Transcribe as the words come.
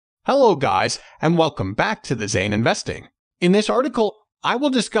Hello guys, and welcome back to the Zain Investing. In this article, I will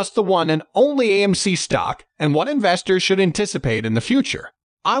discuss the one and only AMC stock and what investors should anticipate in the future.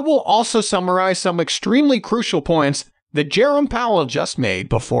 I will also summarize some extremely crucial points that Jerome Powell just made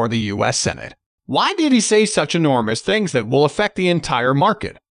before the US Senate. Why did he say such enormous things that will affect the entire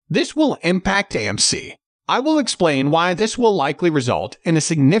market? This will impact AMC. I will explain why this will likely result in a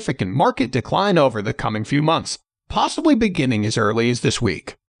significant market decline over the coming few months, possibly beginning as early as this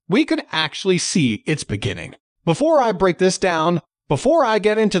week. We could actually see its beginning. Before I break this down, before I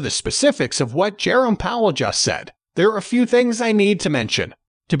get into the specifics of what Jerome Powell just said, there are a few things I need to mention.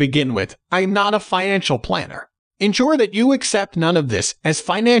 To begin with, I am not a financial planner. Ensure that you accept none of this as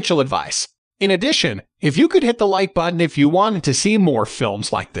financial advice. In addition, if you could hit the like button if you wanted to see more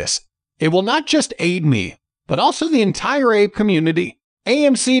films like this, it will not just aid me, but also the entire ape community.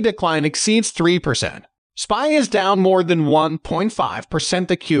 AMC decline exceeds 3%. SPY is down more than 1.5%.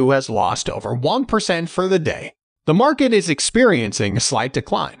 The Q has lost over 1% for the day. The market is experiencing a slight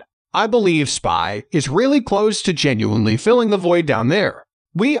decline. I believe SPY is really close to genuinely filling the void down there.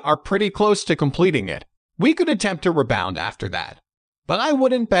 We are pretty close to completing it. We could attempt to rebound after that. But I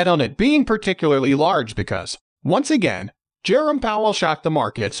wouldn't bet on it being particularly large because, once again, Jerome Powell shocked the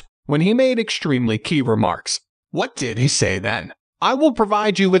markets when he made extremely key remarks. What did he say then? I will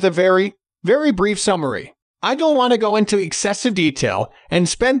provide you with a very brief summary. I don't want to go into excessive detail and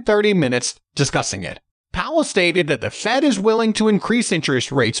spend 30 minutes discussing it. Powell stated that the Fed is willing to increase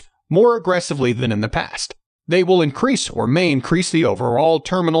interest rates more aggressively than in the past. They will increase or may increase the overall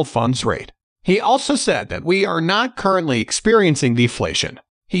terminal funds rate. He also said that we are not currently experiencing deflation.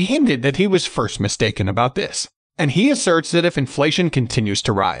 He hinted that he was first mistaken about this. And he asserts that if inflation continues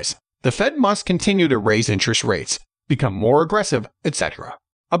to rise, the Fed must continue to raise interest rates, become more aggressive, etc.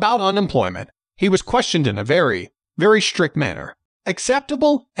 About unemployment, he was questioned in a very strict manner.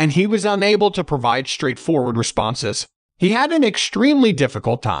 Acceptable, and he was unable to provide straightforward responses. He had an extremely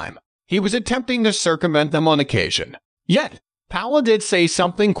difficult time. He was attempting to circumvent them on occasion. Yet, Powell did say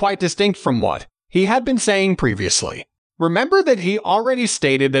something quite distinct from what he had been saying previously. Remember that he already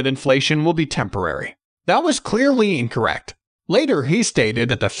stated that inflation will be temporary. That was clearly incorrect. Later, he stated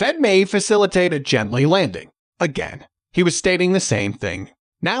that the Fed may facilitate a gently landing. Again, he was stating the same thing.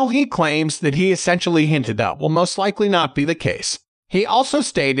 Now he claims that he essentially hinted that will most likely not be the case. He also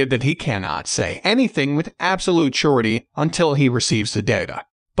stated that he cannot say anything with absolute surety until he receives the data.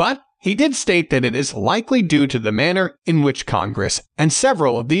 But he did state that it is likely due to the manner in which Congress and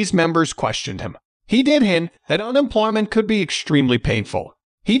several of these members questioned him. He did hint that unemployment could be extremely painful.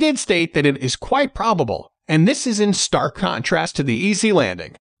 He did state that it is quite probable, and this is in stark contrast to the easy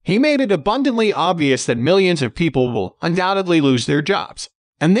landing. He made it abundantly obvious that millions of people will undoubtedly lose their jobs,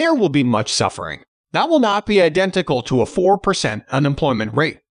 and there will be much suffering. That will not be identical to a 4% unemployment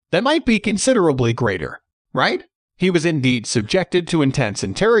rate. That might be considerably greater, right? He was indeed subjected to intense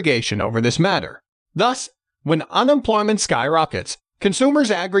interrogation over this matter. Thus, when unemployment skyrockets, consumers'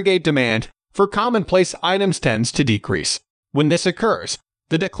 aggregate demand for commonplace items tends to decrease. When this occurs,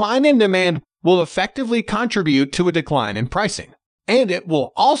 the decline in demand will effectively contribute to a decline in pricing, and it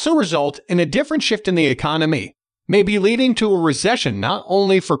will also result in a different shift in the economy, maybe leading to a recession not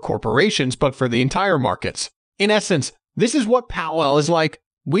only for corporations but for the entire markets. In essence, this is what Powell is like,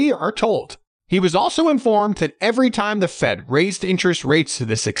 we are told. He was also informed that every time the Fed raised interest rates to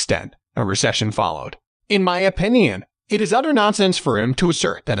this extent, a recession followed. In my opinion, it is utter nonsense for him to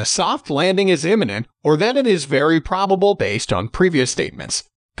assert that a soft landing is imminent or that it is very probable based on previous statements.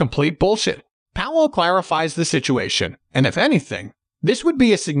 Complete bullshit. Powell clarifies the situation, and if anything, this would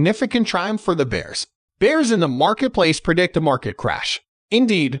be a significant triumph for the bears. Bears in the marketplace predict a market crash.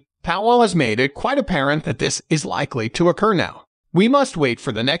 Indeed, Powell has made it quite apparent that this is likely to occur now. We must wait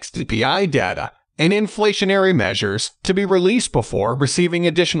for the next CPI data and inflationary measures to be released before receiving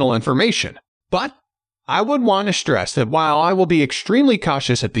additional information. But I would want to stress that while I will be extremely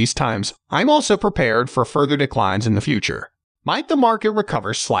cautious at these times, I'm also prepared for further declines in the future. Might the market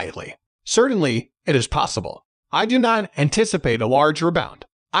recover slightly? Certainly, it is possible. I do not anticipate a large rebound.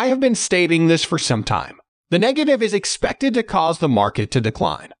 I have been stating this for some time. The negative is expected to cause the market to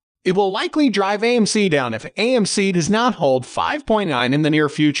decline. It will likely drive AMC down if AMC does not hold 5.9 in the near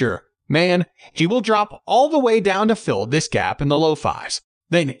future. Man, he will drop all the way down to fill this gap in the low fives.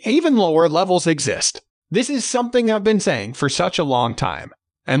 Then even lower levels exist. This is something I've been saying for such a long time,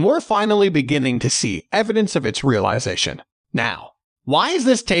 and we're finally beginning to see evidence of its realization. Now, why is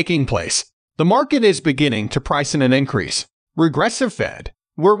this taking place? The market is beginning to price in an increase. Regressive Fed,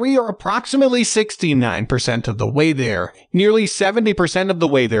 where we are approximately 69% of the way there, nearly 70% of the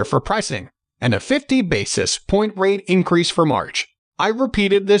way there for pricing, and a 50 basis point rate increase for March. I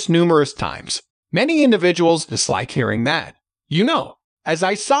repeated this numerous times. Many individuals dislike hearing that. As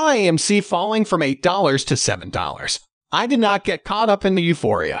I saw AMC falling from $8 to $7, I did not get caught up in the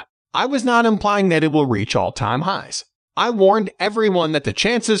euphoria. I was not implying that it will reach all-time highs. I warned everyone that the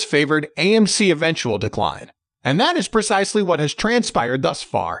chances favored AMC eventual decline. And that is precisely what has transpired thus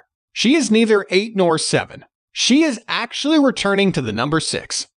far. She is neither 8 nor 7. She is actually returning to the number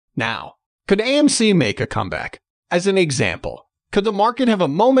 6. Now, could AMC make a comeback? As an example, could the market have a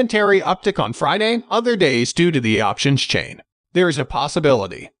momentary uptick on Friday, other days due to the options chain? There is a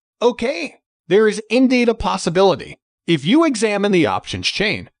possibility. Okay, there is indeed a possibility. If you examine the options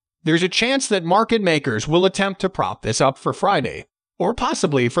chain, there's a chance that market makers will attempt to prop this up for Friday, or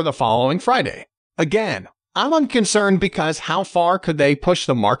possibly for the following Friday. Again, I'm unconcerned because how far could they push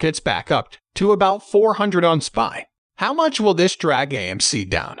the markets back up to about 400 on SPY? How much will this drag AMC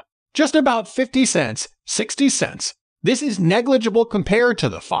down? Just about 50 cents, 60 cents. This is negligible compared to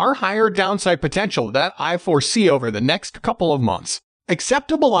the far higher downside potential that I foresee over the next couple of months.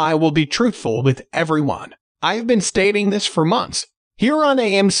 Acceptable, I will be truthful with everyone. I have been stating this for months. Here on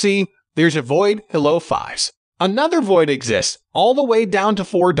AMC, there's a void below 5s. Another void exists all the way down to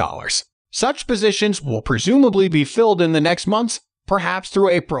 $4. Such positions will presumably be filled in the next months, perhaps through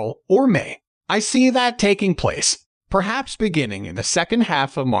April or May. I see that taking place, perhaps beginning in the second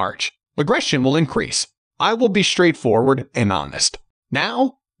half of March. Aggression will increase. I will be straightforward and honest.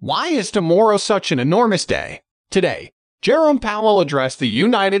 Now, why is tomorrow such an enormous day? Today, Jerome Powell addressed the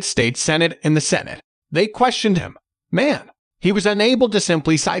United States Senate and the Senate. They questioned him. Man, he was unable to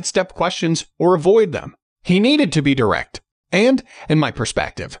simply sidestep questions or avoid them. He needed to be direct. And, in my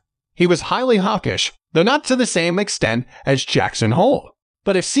perspective, he was highly hawkish, though not to the same extent as Jackson Hole.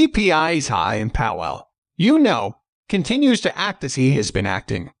 But if CPI is high and Powell, continues to act as he has been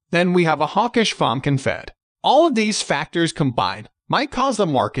acting, then we have a hawkish Fomkin Fed. All of these factors combined might cause the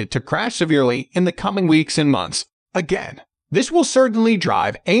market to crash severely in the coming weeks and months. Again, this will certainly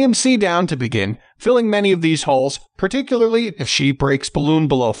drive AMC down to begin filling many of these holes, particularly if she breaks balloon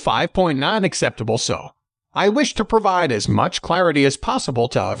below 5.9 acceptable. So, I wish to provide as much clarity as possible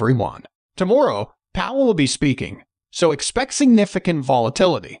to everyone. Tomorrow, Powell will be speaking, so expect significant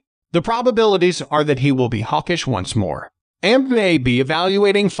volatility. The probabilities are that he will be hawkish once more, and may be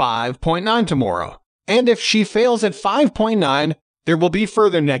evaluating 5.9 tomorrow. And if she fails at 5.9, there will be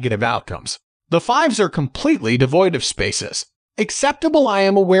further negative outcomes. The 5s are completely devoid of spaces. Acceptable, I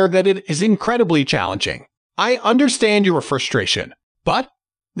am aware that it is incredibly challenging. I understand your frustration, but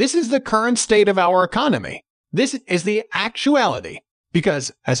this is the current state of our economy. This is the actuality.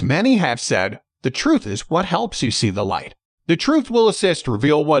 Because, as many have said, the truth is what helps you see the light. The truth will assist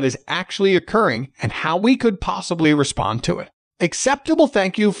reveal what is actually occurring and how we could possibly respond to it. Acceptable,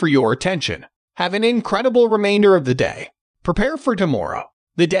 thank you for your attention. Have an incredible remainder of the day. Prepare for tomorrow.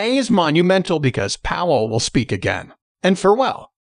 The day is monumental because Powell will speak again. And farewell.